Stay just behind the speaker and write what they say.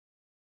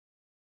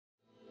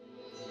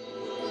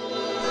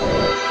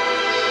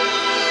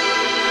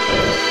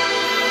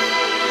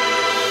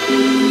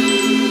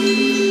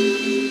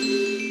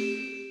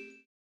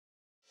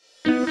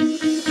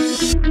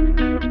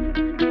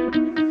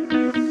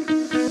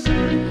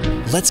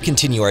Let's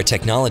continue our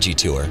technology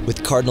tour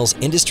with Cardinal's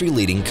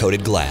industry-leading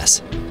coated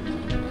glass.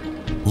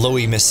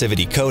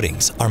 Low-emissivity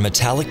coatings are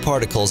metallic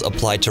particles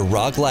applied to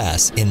raw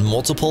glass in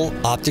multiple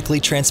optically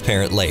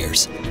transparent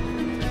layers.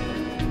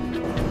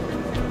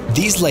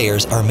 These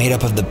layers are made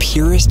up of the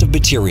purest of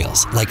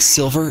materials like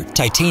silver,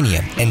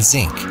 titanium, and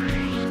zinc.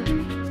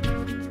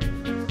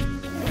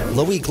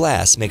 Low-E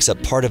glass makes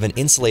up part of an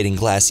insulating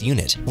glass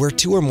unit where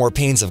two or more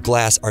panes of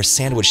glass are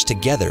sandwiched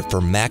together for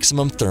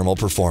maximum thermal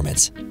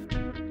performance.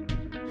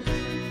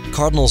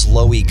 Cardinal's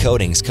Low-E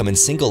coatings come in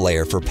single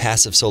layer for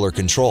passive solar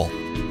control,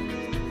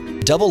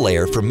 double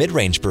layer for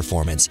mid-range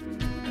performance,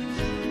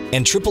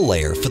 and triple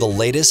layer for the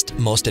latest,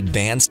 most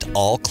advanced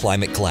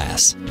all-climate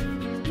glass.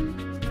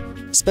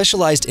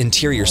 Specialized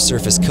interior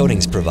surface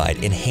coatings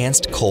provide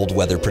enhanced cold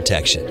weather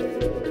protection,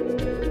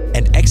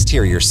 and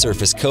exterior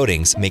surface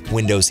coatings make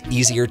windows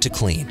easier to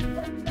clean.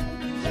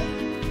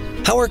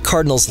 How are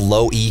Cardinal's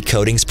Low-E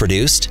coatings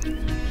produced?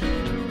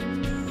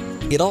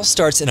 It all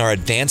starts in our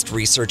advanced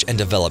research and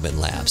development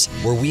labs,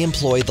 where we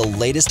employ the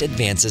latest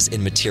advances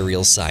in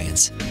materials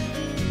science.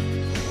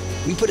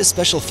 We put a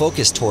special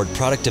focus toward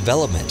product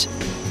development,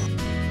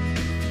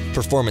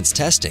 performance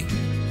testing,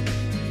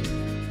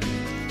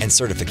 and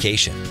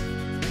certification.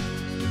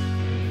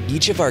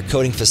 Each of our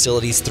coating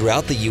facilities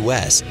throughout the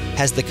U.S.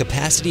 has the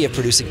capacity of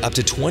producing up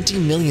to 20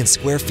 million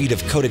square feet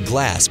of coated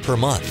glass per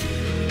month.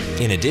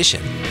 In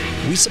addition,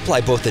 we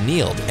supply both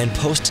annealed and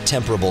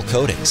post-temperable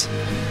coatings.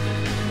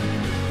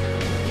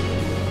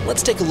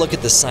 Let's take a look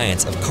at the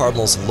science of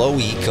Cardinal's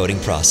Low-E coating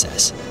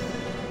process.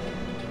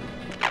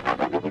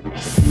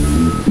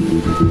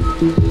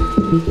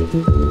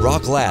 Raw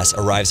glass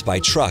arrives by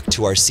truck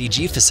to our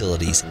CG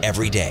facilities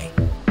every day.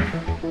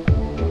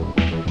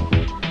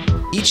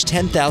 Each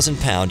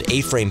 10,000-pound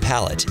A-frame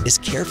pallet is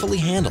carefully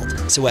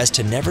handled so as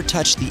to never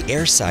touch the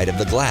air side of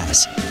the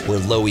glass where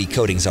Low-E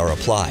coatings are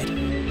applied.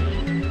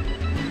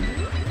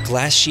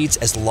 Glass sheets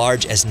as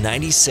large as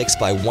 96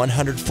 by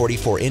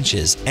 144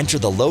 inches enter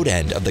the load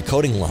end of the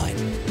coating line.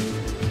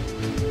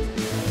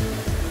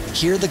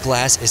 Here the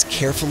glass is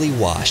carefully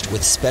washed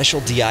with special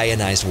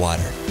deionized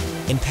water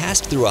and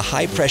passed through a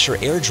high-pressure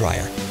air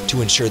dryer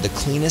to ensure the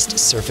cleanest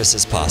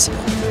surfaces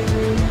possible.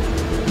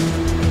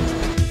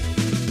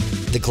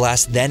 The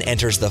glass then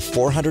enters the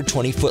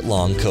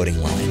 420-foot-long coating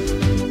line.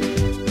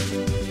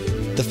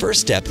 The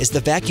first step is the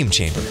vacuum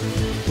chamber,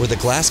 where the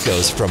glass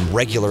goes from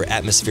regular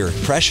atmospheric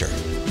pressure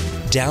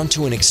down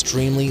to an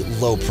extremely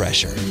low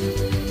pressure.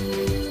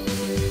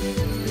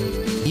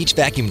 Each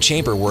vacuum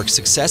chamber works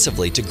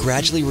successively to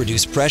gradually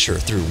reduce pressure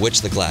through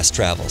which the glass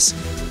travels.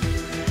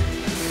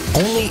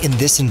 Only in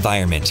this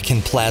environment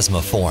can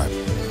plasma form.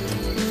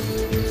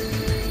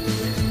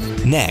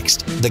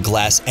 Next, the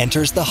glass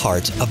enters the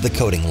heart of the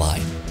coating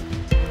line.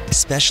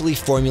 Specially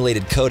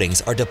formulated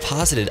coatings are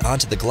deposited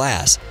onto the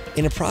glass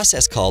in a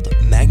process called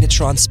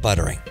magnetron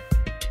sputtering.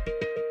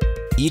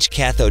 Each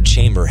cathode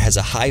chamber has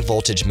a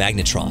high-voltage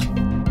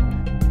magnetron.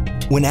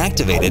 When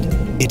activated,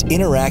 it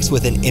interacts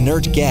with an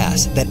inert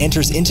gas that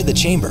enters into the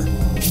chamber,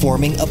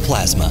 forming a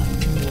plasma.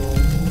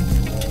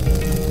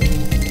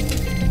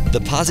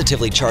 The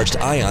positively charged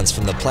ions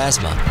from the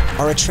plasma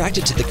are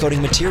attracted to the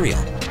coating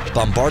material,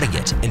 bombarding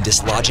it and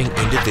dislodging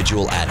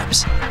individual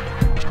atoms.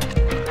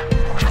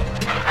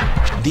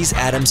 These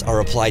atoms are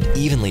applied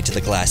evenly to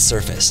the glass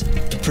surface,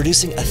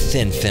 producing a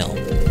thin film.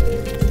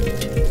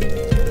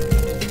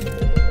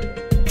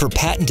 For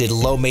patented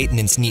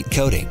low-maintenance neat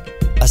coating,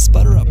 a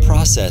sputter-up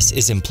process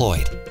is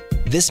employed.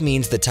 This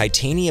means the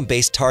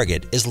titanium-based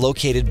target is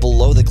located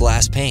below the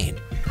glass pane,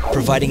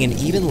 providing an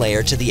even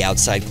layer to the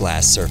outside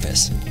glass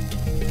surface.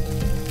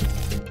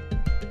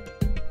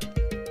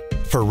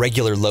 For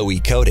regular Low-E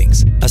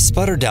coatings, a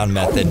sputter-down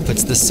method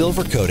puts the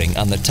silver coating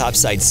on the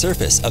topside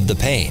surface of the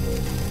pane.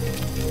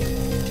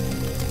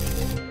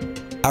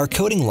 Our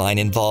coating line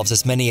involves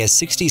as many as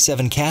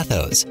 67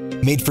 cathodes,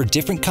 made for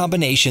different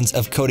combinations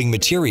of coating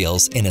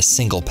materials in a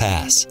single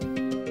pass.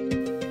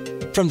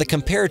 From the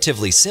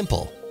comparatively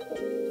simple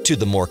to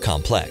the more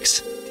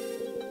complex.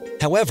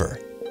 However,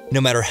 no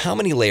matter how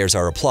many layers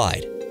are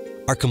applied,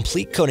 our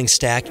complete coating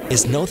stack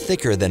is no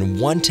thicker than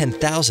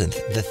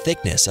 1/10,000th the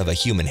thickness of a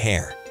human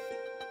hair.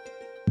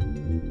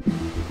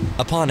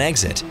 Upon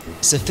exit,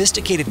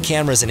 sophisticated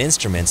cameras and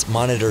instruments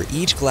monitor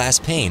each glass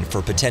pane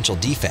for potential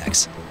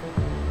defects.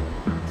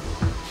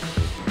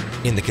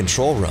 In the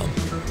control room,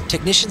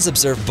 technicians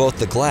observe both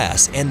the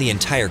glass and the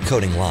entire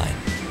coating line.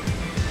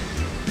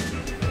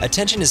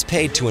 Attention is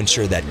paid to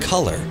ensure that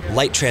color,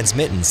 light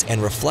transmittance,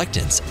 and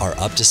reflectance are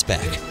up to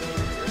spec.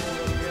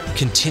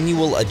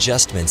 Continual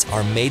adjustments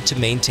are made to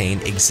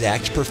maintain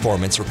exact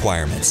performance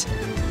requirements.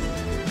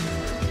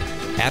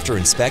 After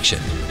inspection,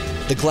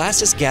 the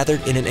glass is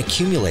gathered in an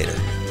accumulator,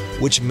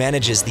 which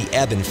manages the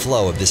ebb and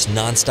flow of this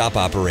non-stop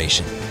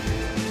operation.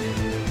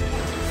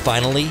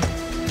 Finally,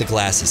 the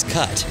glass is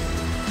cut,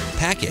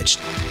 packaged,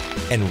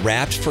 and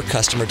wrapped for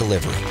customer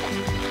delivery.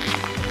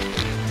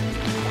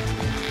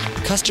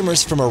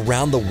 Customers from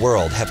around the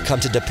world have come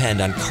to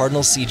depend on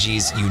Cardinal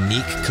CG's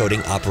unique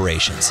coating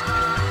operations.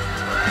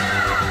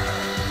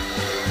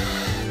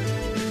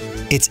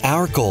 It's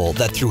our goal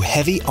that through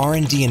heavy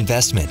R&D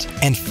investment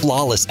and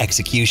flawless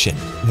execution,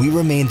 we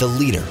remain the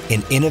leader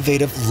in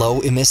innovative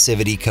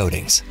low-emissivity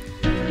coatings.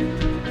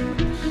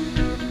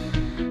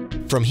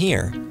 From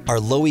here, our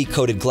low-E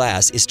coated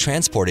glass is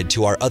transported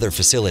to our other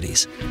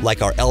facilities,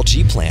 like our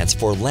LG plants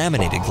for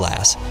laminated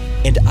glass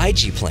and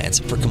IG plants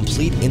for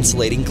complete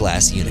insulating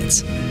glass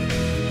units.